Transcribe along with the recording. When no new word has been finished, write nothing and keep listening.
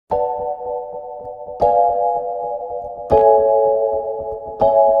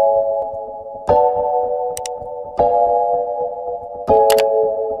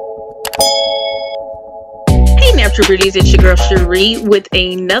super duties, it's your girl Cherie with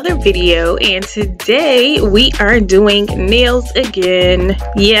another video, and today we are doing nails again.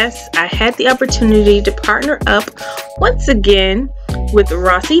 Yes, I had the opportunity to partner up once again with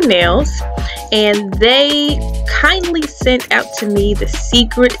Rossi nails, and they kindly sent out to me the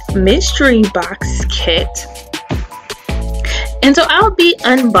secret mystery box kit. And so I'll be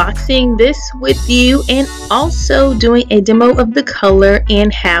unboxing this with you and also doing a demo of the color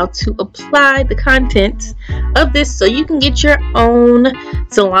and how to apply the contents of this so you can get your own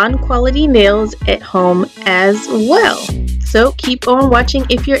salon quality nails at home as well. So keep on watching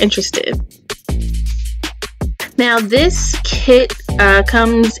if you're interested. Now this kit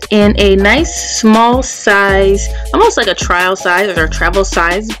comes in a nice small size, almost like a trial size or a travel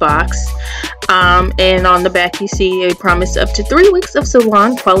size box. And on the back you see a promise up to 3 weeks of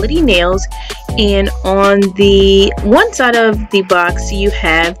salon quality nails, and on the one side of the box you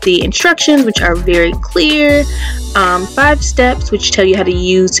have the instructions, which are very clear, 5 steps which tell you how to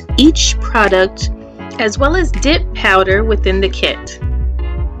use each product, as well as dip powder within the kit.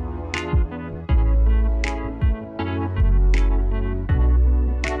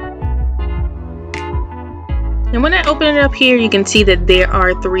 And when I open it up here, you can see that there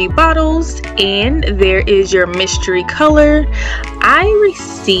are 3 bottles and there is your mystery color. I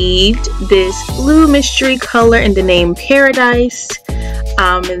received this blue mystery color in the name Paradise,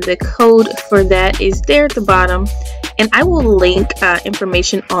 and the code for that is there at the bottom, and I will link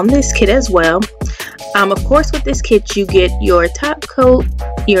information on this kit as well. Of course, with this kit you get your top coat,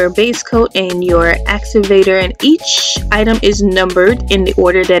 your base coat, and your activator, and each item is numbered in the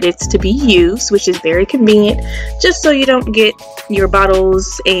order that it's to be used, which is very convenient, just so you don't get your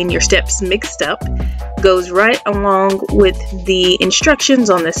bottles and your steps mixed up. Goes right along with the instructions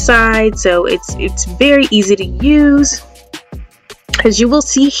on the side, so it's very easy to use, as you will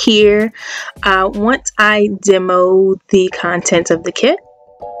see here once I demo the contents of the kit.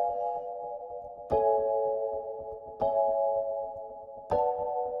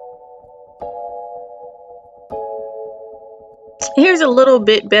 Here's a little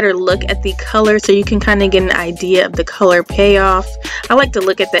bit better look at the color so you can kind of get an idea of the color payoff. I like to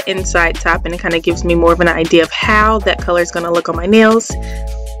look at the inside top, and it kind of gives me more of an idea of how that color is going to look on my nails.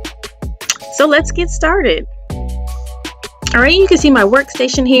 So let's get started. Alright, you can see my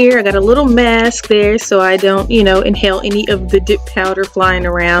workstation here. I got a little mask there so I don't, inhale any of the dip powder flying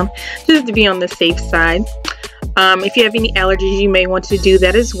around, just to be on the safe side. If you have any allergies, you may want to do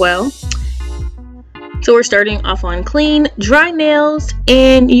that as well. So we're starting off on clean, dry nails,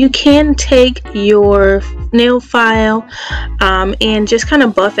 and you can take your nail file and just kind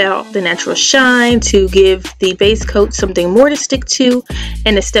of buff out the natural shine to give the base coat something more to stick to.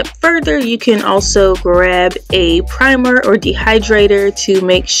 And a step further, you can also grab a primer or dehydrator to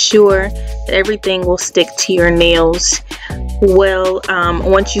make sure that everything will stick to your nails well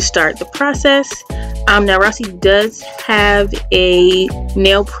once you start the process. Now Rossi does have a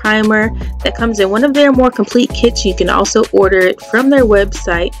nail primer that comes in one of their more complete kits. You can also order it from their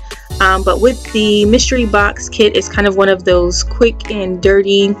website, but with the mystery box kit, it's kind of one of those quick and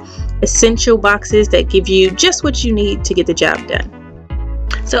dirty essential boxes that give you just what you need to get the job done.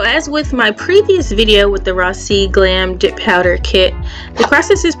 So as with my previous video with the Rossi Glam dip powder kit, the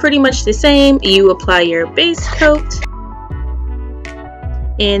process is pretty much the same. You apply your base coat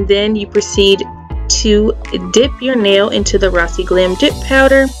and then you proceed to dip your nail into the Rossi Glam dip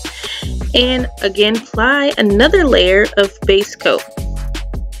powder, and again apply another layer of base coat.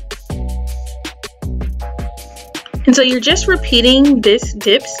 And so you're just repeating this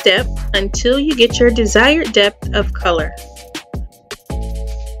dip step until you get your desired depth of color.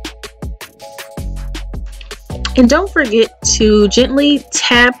 And don't forget to gently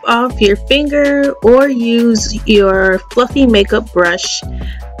tap off your finger or use your fluffy makeup brush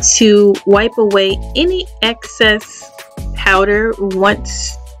to wipe away any excess powder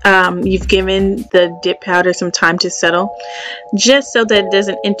once you've given the dip powder some time to settle, just so that it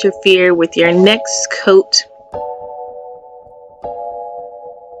doesn't interfere with your next coat.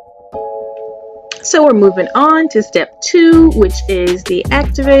 So we're moving on to step 2, which is the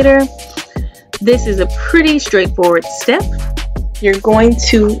activator. This is a pretty straightforward step. You're going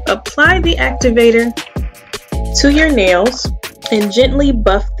to apply the activator to your nails and gently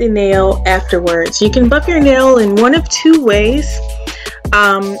buff the nail afterwards. You can buff your nail in one of 2 ways.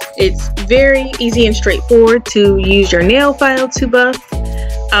 It's very easy and straightforward to use your nail file to buff.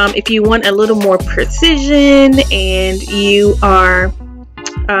 If you want a little more precision and you are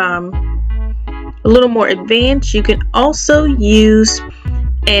a little more advanced, you can also use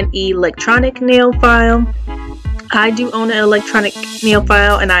an electronic nail file. I do own an electronic nail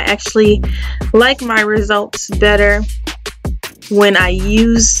file, and I actually like my results better when I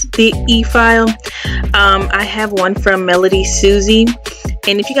use the e-file. I have one from Melody Susie,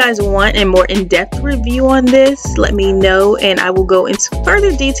 and if you guys want a more in-depth review on this, let me know and I will go into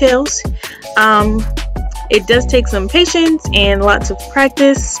further details. It does take some patience and lots of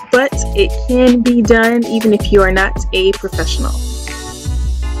practice, but it can be done even if you are not a professional.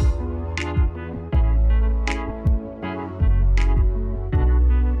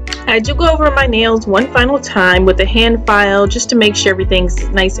 I do go over my nails one final time with a hand file just to make sure everything's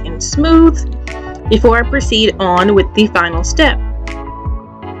nice and smooth before I proceed on with the final step.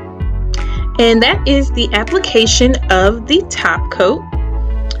 And that is the application of the top coat.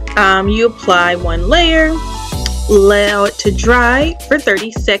 You apply one layer, allow it to dry for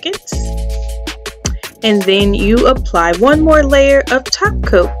 30 seconds, and then you apply one more layer of top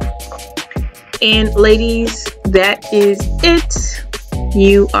coat. And ladies, that is it.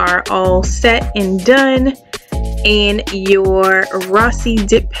 You are all set and done, and your Rossi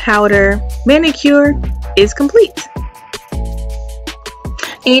dip powder manicure is complete.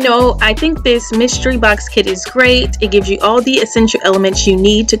 And you know, I think this mystery box kit is great. It gives you all the essential elements you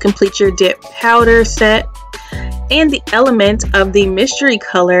need to complete your dip powder set, and the element of the mystery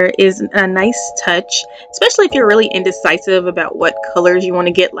color is a nice touch, especially if you're really indecisive about what colors you want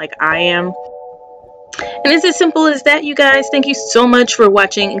to get like I am. And it's as simple as that, you guys. Thank you so much for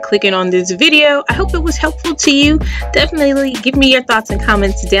watching and clicking on this video. I hope it was helpful to you. Definitely give me your thoughts and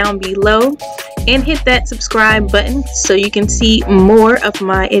comments down below, and hit that subscribe button so you can see more of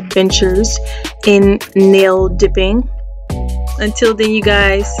my adventures in nail dipping. Until then, you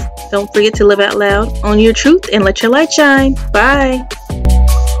guys, don't forget to live out loud, own your truth, and let your light shine. Bye.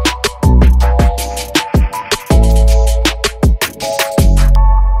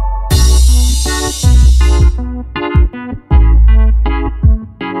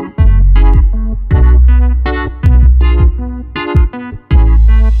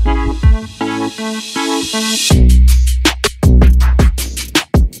 Thank you.